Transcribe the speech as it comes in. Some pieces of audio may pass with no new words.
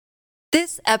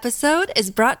This episode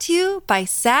is brought to you by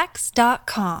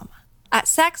Sax.com. At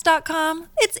Sax.com,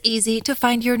 it's easy to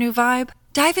find your new vibe.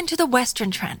 Dive into the Western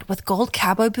trend with gold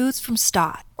cowboy boots from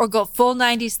Stott, or go full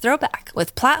 90s throwback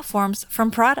with platforms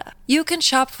from Prada. You can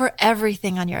shop for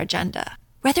everything on your agenda,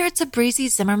 whether it's a breezy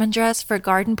Zimmermann dress for a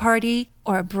garden party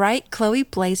or a bright Chloe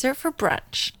blazer for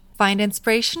brunch. Find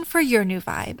inspiration for your new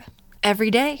vibe every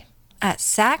day at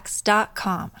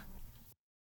Sax.com.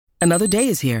 Another day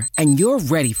is here, and you're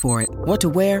ready for it. What to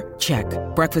wear? Check.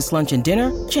 Breakfast, lunch, and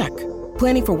dinner? Check.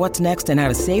 Planning for what's next and how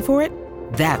to save for it?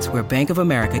 That's where Bank of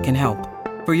America can help.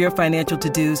 For your financial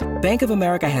to-dos, Bank of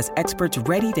America has experts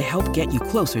ready to help get you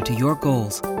closer to your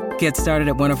goals. Get started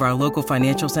at one of our local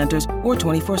financial centers or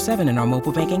 24/7 in our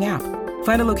mobile banking app.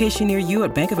 Find a location near you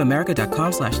at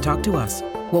bankofamerica.com/talktous.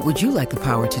 What would you like the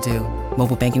power to do?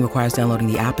 Mobile banking requires downloading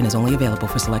the app and is only available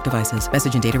for select devices.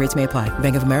 Message and data rates may apply.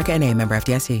 Bank of America N.A., member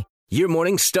FDIC. Your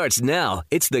morning starts now.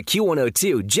 It's the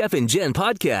Q102 Jeff and Jen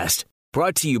podcast,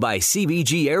 brought to you by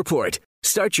CBG Airport.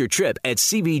 Start your trip at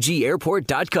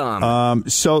CBGAirport.com.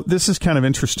 So this is kind of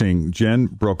interesting. Jen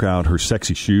broke out her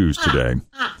sexy shoes today.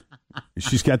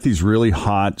 She's got these really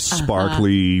hot,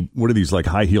 sparkly, what are these, like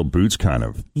high-heeled boots kind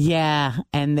of? Yeah,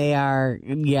 and they are,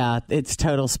 it's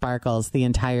total sparkles, the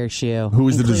entire shoe. Who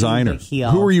is the designer?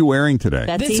 Who are you wearing today?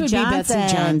 This would be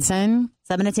Betsy Johnson.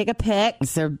 So I'm going to take a pic.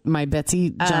 So my Betsy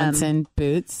Johnson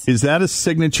boots. Is that a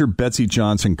signature Betsy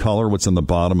Johnson color? What's on the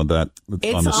bottom of that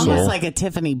it's on the sole? It's almost like a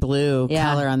Tiffany blue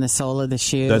color on the sole of the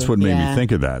shoe. That's what made me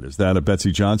think of that. Is that a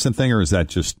Betsy Johnson thing, or is that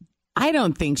just... I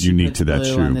don't think she unique to that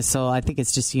blue shoe on the sole. I think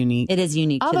it's just unique. It is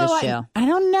unique to the shoe. I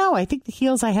don't know. I think the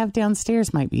heels I have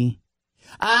downstairs might be.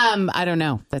 I don't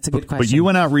know. That's a good question. But you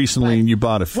went out recently and you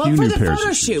bought a few new pairs of shoes. For the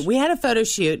photo shoot, we had a photo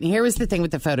shoot, and here was the thing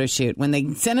with the photo shoot. When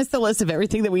they sent us the list of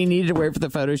everything that we needed to wear for the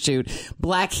photo shoot,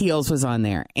 black heels was on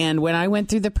there. And when I went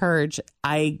through the purge,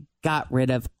 I got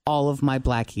rid of all of my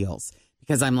black heels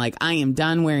because I'm like, I am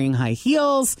done wearing high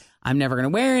heels. I'm never going to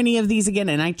wear any of these again.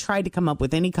 And I tried to come up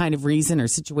with any kind of reason or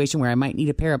situation where I might need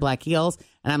a pair of black heels.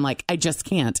 And I'm like, I just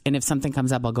can't. And if something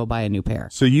comes up, I'll go buy a new pair.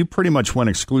 So you pretty much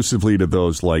went exclusively to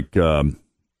those like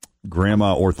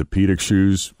grandma orthopedic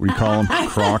shoes. What do you call them?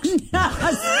 Crocs?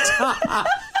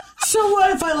 So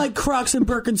what if I like Crocs and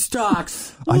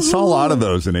Birkenstocks? I saw a lot of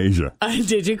those in Asia.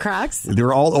 Did you, Crocs? They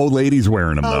were all old ladies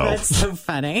wearing them, though. That's so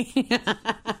funny.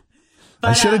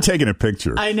 I should have taken a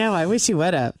picture. I know. I wish you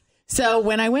would have. So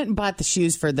when I went and bought the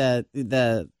shoes for the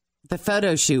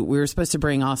photo shoot, we were supposed to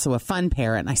bring also a fun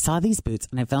pair, and I saw these boots,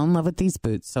 and I fell in love with these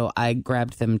boots, so I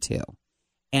grabbed them too.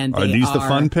 And are these the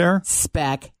fun pair?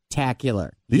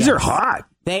 Spectacular. These are hot.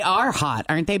 They are hot,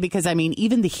 aren't they? Because, I mean,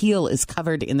 even the heel is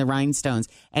covered in the rhinestones,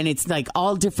 and it's like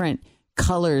all different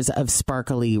colors of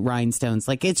sparkly rhinestones.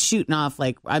 Like it's shooting off,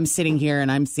 like I'm sitting here and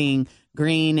I'm seeing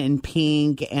green and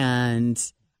pink, and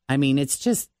I mean, it's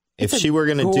just... If she were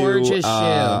going to do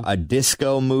a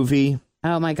disco movie,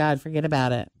 oh my God, forget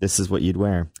about it. This is what you'd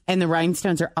wear. And the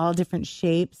rhinestones are all different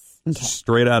shapes. Okay.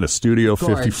 Straight out of Studio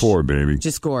 54, baby.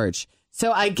 Just gorge.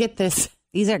 So I get this.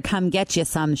 These are come get you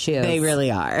some shoes. They really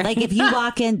are. Like if you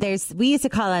walk in, we used to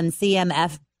call them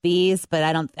CMFBs,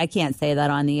 but I can't say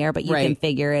that on the air, but you can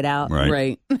figure it out.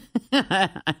 Right.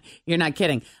 You're not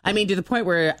kidding. I mean, to the point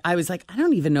where I was like, I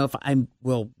don't even know if I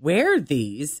will wear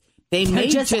these. They're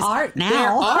just art now. They're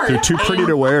art. They're too pretty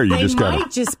to wear. You just got to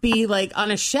just be like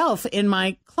on a shelf in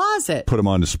my closet. Put them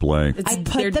on display. I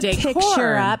put the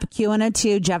picture up,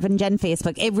 Q102, Jeff and Jen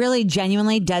Facebook. It really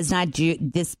genuinely does not do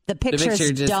this. The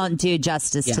pictures don't do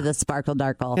justice to the sparkle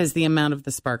darkle. Because the amount of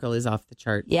the sparkle is off the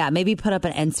chart. Yeah, maybe put up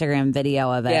an Instagram video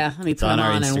of it. Yeah, let me put them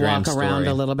on and walk around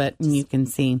a little bit and you can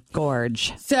see.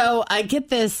 Gorge. So I get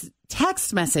this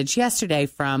text message yesterday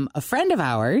from a friend of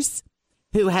ours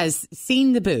who has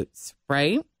seen the boots,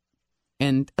 right?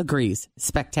 And agrees,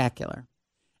 spectacular.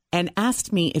 And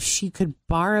asked me if she could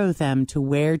borrow them to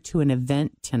wear to an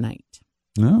event tonight.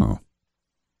 No.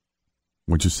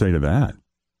 What'd you say to that?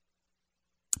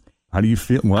 How do you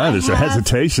feel? Well, there's a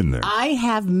hesitation there. I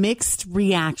have mixed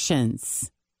reactions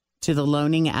to the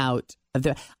loaning out of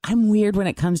the... I'm weird when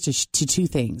it comes to two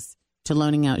things. To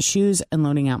loaning out shoes and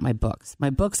loaning out my books. My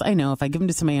books, I know if I give them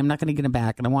to somebody, I'm not going to get them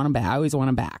back. And I want them back. I always want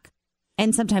them back.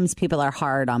 And sometimes people are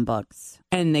hard on books.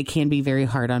 And they can be very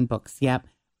hard on books, yep.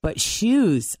 But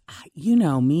shoes, you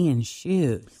know me and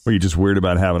shoes. Were you just worried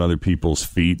about having other people's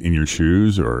feet in your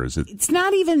shoes, or is it? It's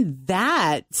not even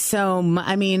that. So,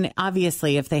 I mean,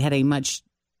 obviously, if they had a much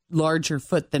larger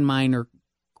foot than mine or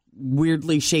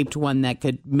weirdly shaped one that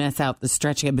could mess out the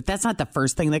stretching, but that's not the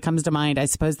first thing that comes to mind. I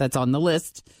suppose that's on the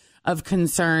list of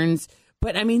concerns.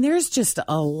 But, I mean, there's just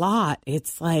a lot.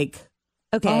 It's like,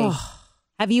 okay.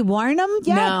 Have you worn them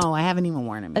yet? No, I haven't even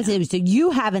worn them yet. So you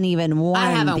haven't even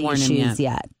worn these shoes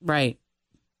yet. Right.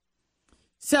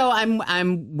 So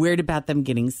I'm weird about them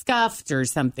getting scuffed or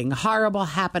something horrible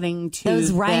happening to them.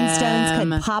 Those rhinestones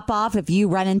could pop off if you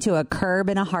run into a curb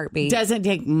in a heartbeat. Doesn't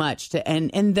take much to,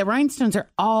 and the rhinestones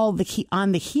are all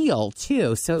on the heel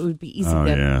too, so it would be easy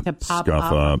to pop Scuff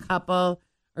off up. a couple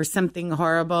or something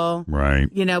horrible, right?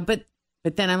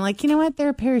 But then I'm like, you know what? They're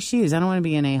a pair of shoes. I don't want to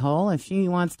be an a-hole if she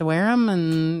wants to wear them.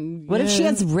 And what if she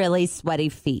has really sweaty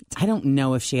feet? I don't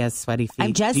know if she has sweaty feet.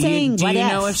 I'm just saying. Do you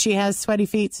know if she has sweaty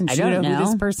feet? Since you know who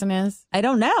this person is. I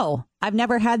don't know. I've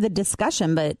never had the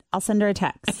discussion, but I'll send her a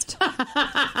text.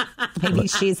 Maybe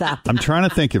she's up. I'm trying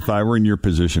to think if I were in your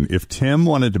position. If Tim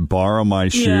wanted to borrow my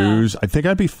shoes, I think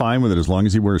I'd be fine with it as long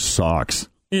as he wears socks.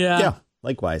 Yeah.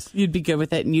 Likewise. You'd be good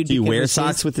with it. And Do you wear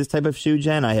socks with this type of shoe,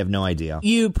 Jen? I have no idea.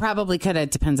 You probably could.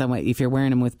 It depends on if you're wearing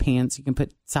them with pants, you can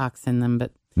put socks in them.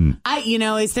 But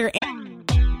is there...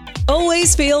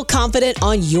 Always feel confident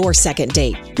on your second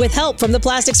date. With help from the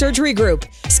Plastic Surgery Group.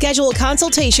 Schedule a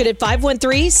consultation at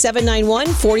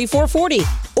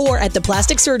 513-791-4440 or at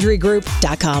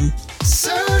theplasticsurgerygroup.com.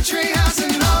 Surgery has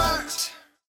an art.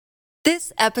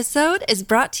 This episode is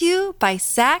brought to you by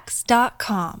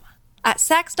Sax.com. At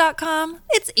Sax.com,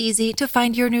 it's easy to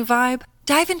find your new vibe.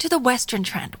 Dive into the Western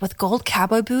trend with gold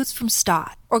cowboy boots from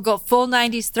Stott, or go full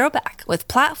 90s throwback with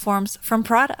platforms from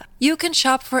Prada. You can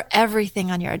shop for everything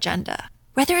on your agenda,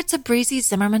 whether it's a breezy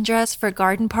Zimmermann dress for a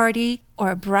garden party or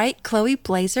a bright Chloe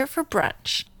blazer for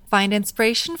brunch. Find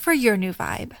inspiration for your new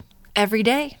vibe every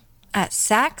day at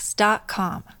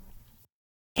Sax.com.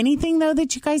 Anything, though,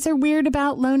 that you guys are weird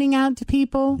about loaning out to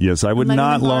people? Yes, I would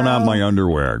not loan out my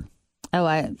underwear. Oh,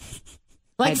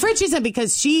 Fritchie said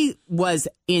because she was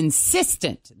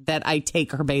insistent that I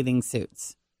take her bathing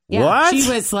suits. Yeah. What?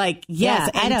 She was like, yes.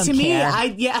 Yeah, and I don't to care.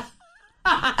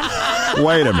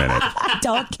 Wait a minute. I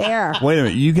don't care. Wait a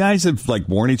minute. You guys have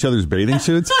worn each other's bathing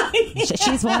suits?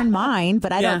 She's worn mine,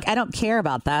 but I don't care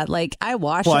about that. I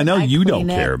wash it. Well, I know you don't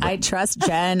clean care. it. I trust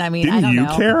Jen. I mean, Didn't I don't you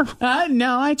know. care?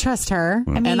 No, I trust her.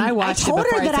 I mean, and I watched told it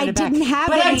before her that I sent it back. didn't have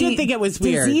but any I did think it was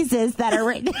weird. diseases that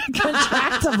are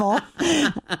contractable.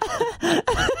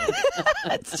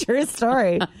 It's a true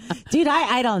story. Dude,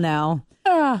 I don't know.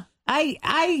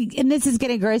 And this is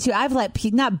getting gross too. I've let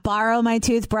not borrow my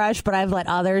toothbrush, but I've let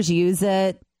others use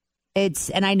it.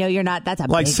 And I know you're not, that's a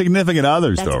big, significant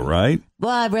others though, right?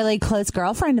 Well, a really close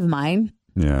girlfriend of mine.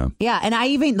 Yeah. Yeah. And I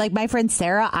even, my friend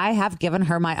Sarah, I have given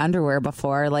her my underwear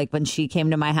before. When she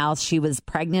came to my house, she was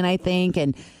pregnant, I think,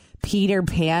 and peed her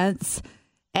pants.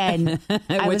 And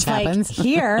I was happens.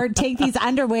 here, take these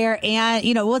underwear. And,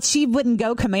 she wouldn't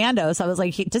go commando. So I was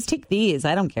like, just take these.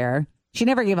 I don't care. She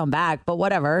never gave them back, but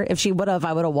whatever. If she would have,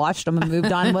 I would have washed them and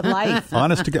moved on with life.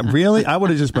 Honest to God, really? I would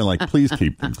have just been like, please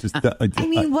keep them.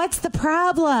 What's the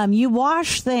problem? You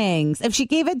wash things. If she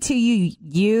gave it to you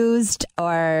used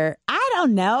or I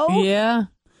don't know. Yeah.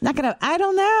 I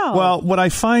don't know. Well, what I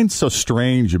find so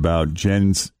strange about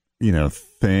Jen's,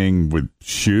 thing with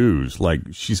shoes,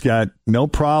 she's got no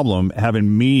problem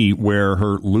having me wear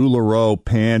her LuLaRoe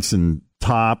pants and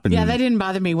top. And, yeah, that didn't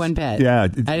bother me one bit. Yeah. I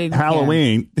didn't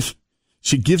Halloween.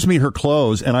 She gives me her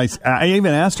clothes, and I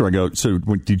even asked her, I go, so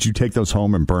did you take those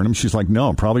home and burn them? She's like, no,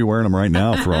 I'm probably wearing them right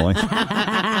now for all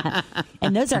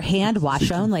And those are hand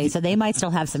wash only, so they might still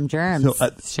have some germs.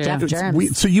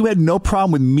 Germs. So you had no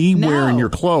problem with me wearing your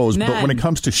clothes, but when it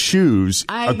comes to shoes,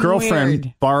 a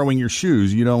girlfriend borrowing your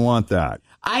shoes, you don't want that.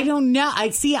 I don't know.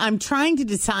 I'm trying to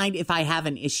decide if I have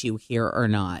an issue here or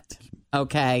not.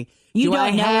 Okay. You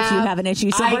don't know if you have an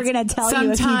issue, so we're going to tell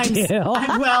you if you do.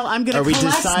 I'm going to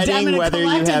deciding whether you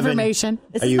have information.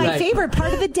 This is my favorite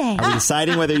part of the day. Are we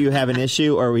deciding whether you have an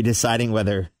issue, or are we deciding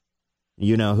whether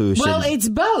you know who should? Well, it's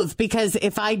both, because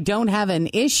if I don't have an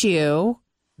issue,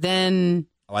 then...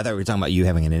 Oh, I thought we were talking about you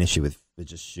having an issue with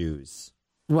just shoes.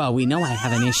 Well, we know I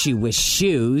have an issue with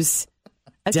shoes.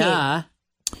 Okay. Duh.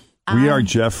 We are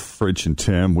Jeff, Fritch, and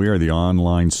Tim. We are the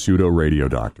online pseudo radio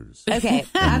doctors. Okay.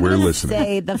 And we're listening.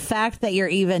 Say the fact that you're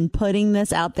even putting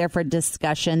this out there for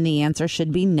discussion, the answer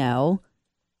should be no.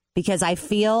 Because I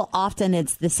feel often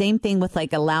it's the same thing with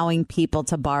allowing people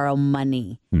to borrow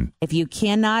money. If you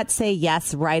cannot say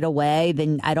yes right away,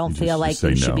 then I don't feel like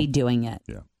you should be doing it.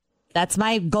 Yeah. That's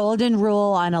my golden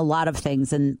rule on a lot of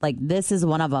things. And this is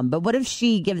one of them. But what if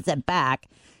she gives it back?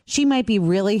 She might be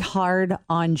really hard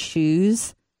on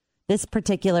shoes this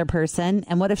particular person,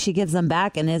 and what if she gives them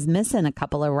back and is missing a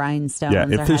couple of rhinestones Yeah,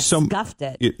 or has scuffed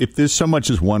it? If there's so much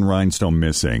as one rhinestone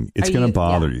missing, it's going to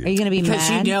bother you. Are you going to be because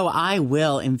mad? you know I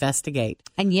will investigate.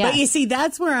 And yes. But you see,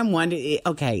 that's where I'm wondering.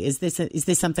 Okay, is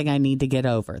this something I need to get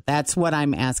over? That's what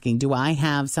I'm asking. Do I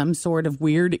have some sort of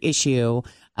weird issue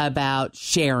about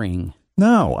sharing?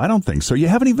 No, I don't think so. You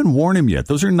haven't even worn them yet.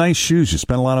 Those are nice shoes. You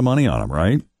spent a lot of money on them,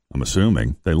 right? I'm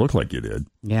assuming. They look like you did.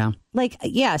 Yeah. Like,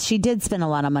 yeah, she did spend a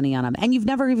lot of money on them. And you've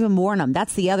never even worn them.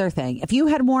 That's the other thing. If you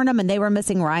had worn them and they were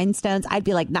missing rhinestones, I'd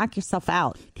be like, knock yourself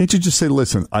out. Can't you just say,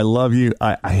 listen, I love you.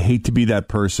 I hate to be that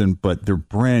person, but they're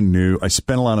brand new. I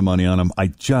spent a lot of money on them. I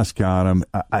just got them.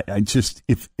 I just,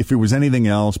 if it was anything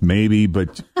else, maybe,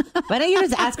 but. Why don't you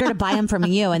just ask her to buy them from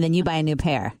you and then you buy a new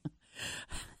pair?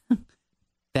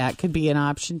 That could be an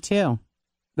option, too.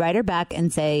 Write her back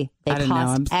and say, they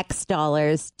cost X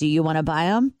dollars. Do you want to buy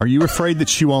them? Are you afraid that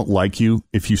she won't like you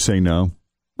if you say no?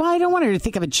 Well, I don't want her to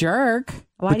think I'm a jerk.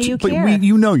 Why do you care? But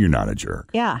you know you're not a jerk.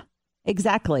 Yeah,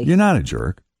 exactly. You're not a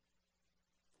jerk.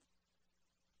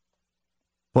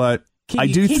 But I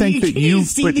do think that you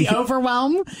see the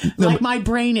overwhelm? Like my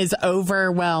brain is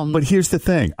overwhelmed. But here's the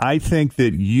thing. I think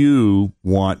that you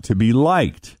want to be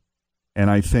liked. And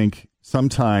I think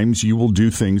sometimes you will do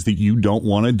things that you don't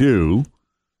want to do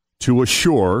to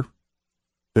assure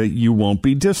that you won't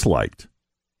be disliked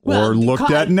or looked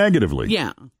at negatively.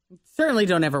 Yeah. Certainly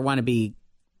don't ever want to be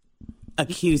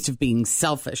accused of being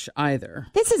selfish either.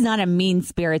 This is not a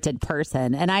mean-spirited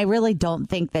person, and I really don't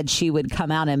think that she would come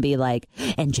out and be like,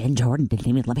 and Jen Jordan didn't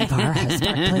even let me borrow her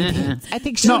sparkly boots. I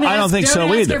think she'll I don't think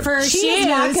so either. She's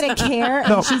not going to care,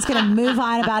 and she's going to move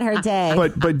on about her day.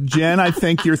 But Jen, I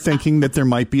think you're thinking that there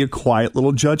might be a quiet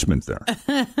little judgment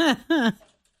there.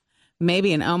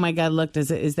 Maybe, and oh my God, look,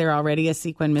 is there already a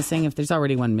sequin missing? If there's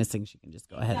already one missing, she can just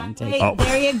go ahead and take it.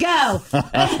 There you go.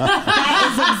 That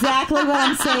is exactly what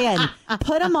I'm saying.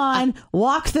 Put them on,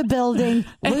 walk the building,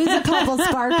 lose a couple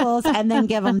sparkles, and then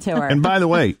give them to her. And by the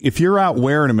way, if you're out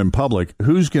wearing them in public,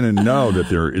 who's going to know that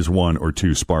there is one or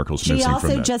two sparkles missing from that She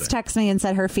also just texted me and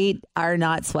said her feet are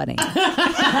not sweating.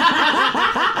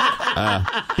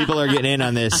 People are getting in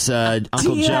on this. Uncle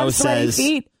Do you Joe have sweaty says,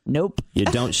 feet? Nope. You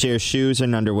don't share shoes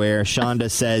and underwear.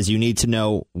 Shonda says you need to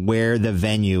know where the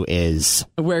venue is.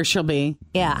 Where she'll be.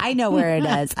 Yeah, I know where it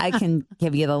is. I can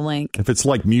give you the link. If it's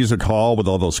like Music Hall with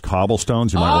all those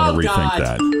cobblestones, you might want to rethink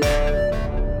that.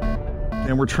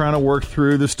 And we're trying to work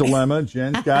through this dilemma.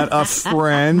 Jen's got a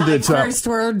friend. It's a first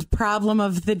word problem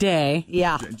of the day.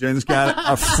 Yeah. Jen's got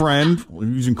a friend. We're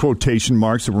using quotation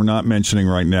marks that we're not mentioning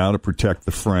right now to protect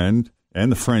the friend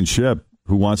and the friendship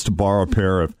who wants to borrow a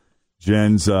pair of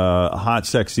Jen's hot,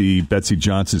 sexy Betsy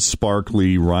Johnson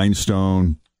sparkly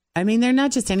rhinestone. I mean, they're not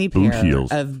just any pair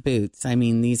heels of boots. I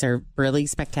mean, these are really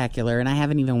spectacular, and I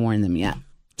haven't even worn them yet.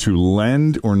 To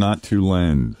lend or not to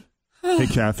lend? Hey,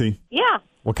 Kathy. Yeah.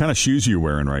 What kind of shoes are you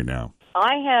wearing right now?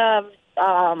 I have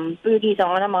booties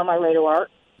on them on my way to work.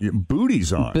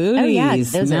 Booties on? Booties. Oh, yeah.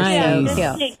 Those nice.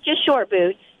 are Just short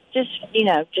boots.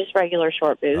 Just regular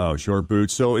short boots. Oh, short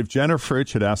boots. So if Jen or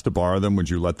Fritch had asked to borrow them, would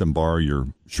you let them borrow your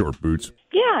short boots?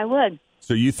 Yeah, I would.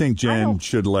 So you think Jen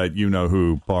should let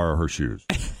you-know-who borrow her shoes?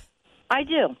 I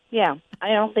do, yeah.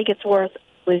 I don't think it's worth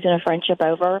losing a friendship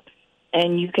over.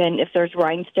 And you can, if there's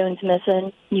rhinestones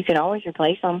missing, you can always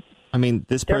replace them. I mean,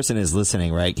 this person is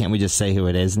listening, right? Can't we just say who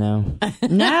it is now?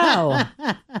 No.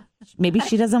 Maybe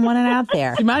she doesn't want it out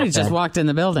there. She might have just walked in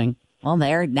the building. Well,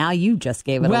 now you just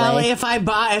gave it away. Well, if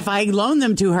I loan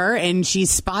them to her and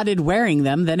she's spotted wearing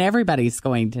them, then everybody's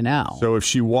going to know. So if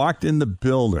she walked in the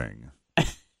building,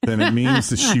 then it means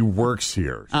that she works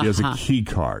here. She has a key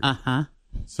card. Uh-huh.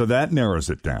 So that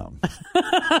narrows it down.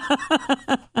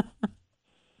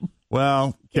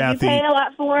 Well, Kathy. Did you pay a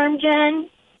lot for them, Jen?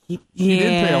 You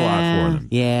did pay a lot for them.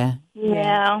 Yeah.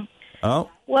 Yeah.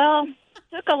 Oh. Well,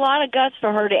 it took a lot of guts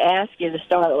for her to ask you to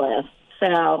start with.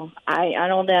 So, I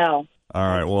don't know. All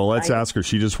right, well, let's ask her.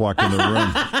 She just walked in the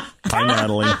room. Hi,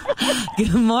 Natalie.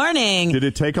 Good morning. Did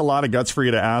it take a lot of guts for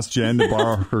you to ask Jen to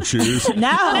borrow her shoes? No. Jen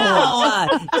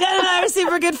and I are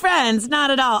super good friends.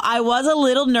 Not at all. I was a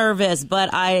little nervous,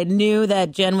 but I knew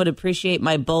that Jen would appreciate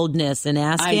my boldness in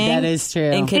asking. That is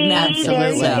true. And could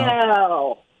There you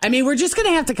go. I mean, we're just going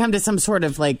to have to come to some sort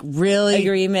of really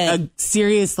agreement, a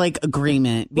serious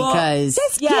agreement, because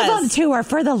just give them to her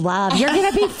for the love. You're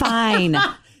going to be fine.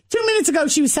 2 minutes ago,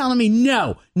 she was telling me,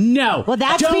 no. Well,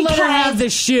 that's don't because, let her have the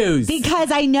shoes. Because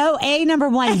I know, number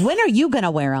one, when are you going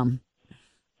to wear them?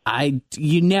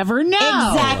 You never know.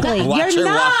 Exactly. Watch You're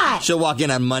her not. She'll walk in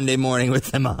on Monday morning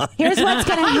with them on. Here's what's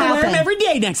going to I'm going to wear them happen. every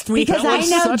day next week. Because That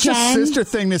was I know such Jen. a sister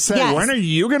thing to say. Yes. When are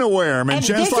you going to wear them? And And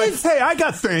Jen's this like, is- hey, I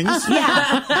got things.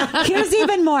 Yeah. Here's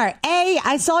even more.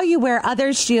 I saw you wear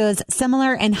other shoes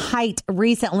similar in height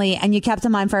recently, and you kept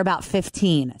them on for about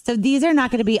 15. So these are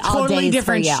not going to be all Totally days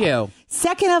different for you. shoe.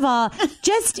 Second of all,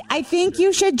 I think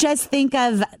you should just think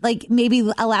of like maybe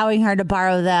allowing her to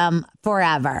borrow them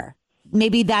forever.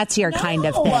 Maybe that's your kind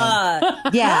of thing.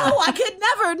 Yeah. No, I could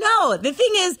never. No. The thing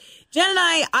is, Jen and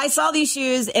I saw these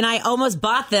shoes and I almost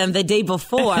bought them the day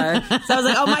before. So I was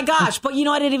like, oh my gosh. But you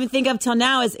know, I didn't even think of till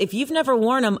now is if you've never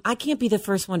worn them, I can't be the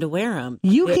first one to wear them.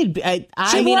 You could.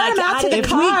 She wore them out to the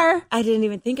car. I didn't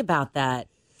even think about that.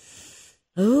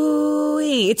 Ooh,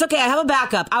 it's okay. I have a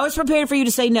backup. I was prepared for you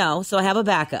to say no, so I have a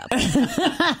backup.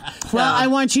 Well, I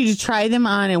want you to try them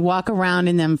on and walk around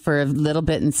in them for a little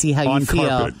bit and see how On you feel.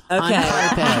 carpet. Okay. On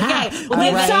carpet. Okay. Well, All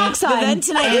the right. socks on. The event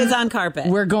tonight is on carpet.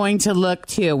 We're going to look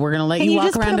too. We're going to let Can you you walk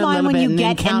just put around them a on little when bit you and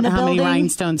then get in count the how many building?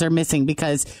 rhinestones are missing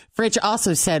because Fritch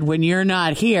also said when you're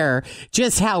not here,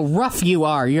 just how rough you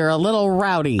are. You're a little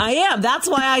rowdy. I am. That's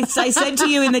why I said to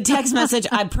you in the text message,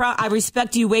 I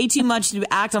respect you way too much to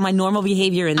act on my normal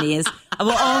behavior in these. I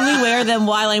will only wear them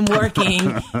while I'm working.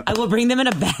 I will bring them in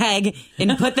a bag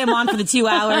and put them on for the 2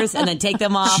 hours and then take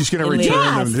them off. She's going to and return leave.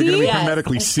 them. They're going to be Yes.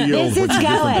 hermetically sealed. This is when she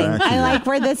gives them going. back to I you. like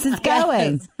where this is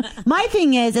going. My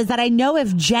thing is that I know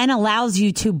if Jen allows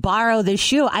you to borrow the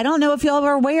shoe, I don't know if you'll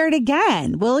ever wear it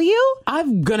again. Will you?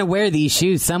 I'm going to wear these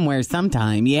shoes somewhere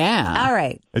sometime. Yeah. All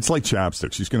right. It's like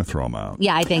chapstick. She's going to throw them out.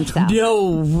 Yeah, I think so.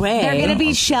 No way. They're going to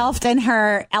be shelved in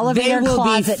her They elevator will be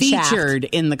closet featured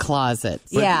shaft. in the closet.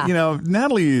 But, Yeah. you know,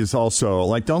 Natalie is also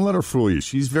like, don't let her fool you.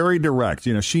 She's very direct.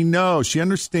 You know, she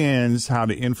understands how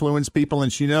to influence people,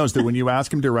 and she knows that when you ask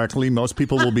them directly, most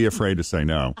people will be afraid to say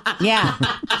no. Yeah.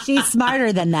 She's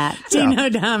smarter than that. Dino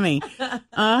Dummy. Oh.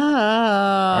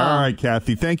 All right,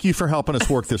 Kathy. Thank you for helping us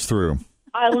work this through.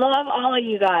 I love all of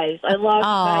you guys. I love you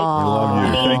guys. We love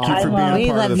you. Thank you for being We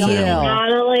a part of the love you. family.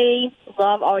 Natalie,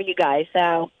 love all you guys.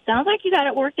 So sounds like you got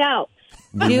it worked out.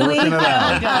 We're Do we? working it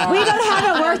out. We don't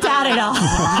have it worked out at all.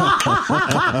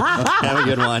 Have a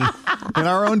good one. In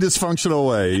our own dysfunctional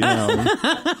way, you know.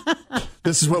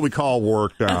 This is what we call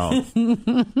worked out.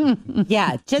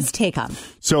 Yeah, just take them.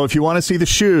 So if you want to see the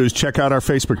shoes, check out our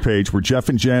Facebook page. We're Jeff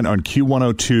and Jen on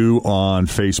Q102 on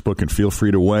Facebook, and feel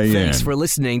free to weigh Thanks in. for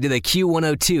listening to the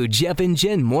Q102 Jeff and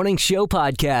Jen Morning Show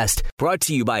podcast, brought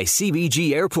to you by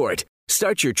CBG Airport.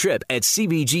 Start your trip at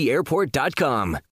CBGAirport.com.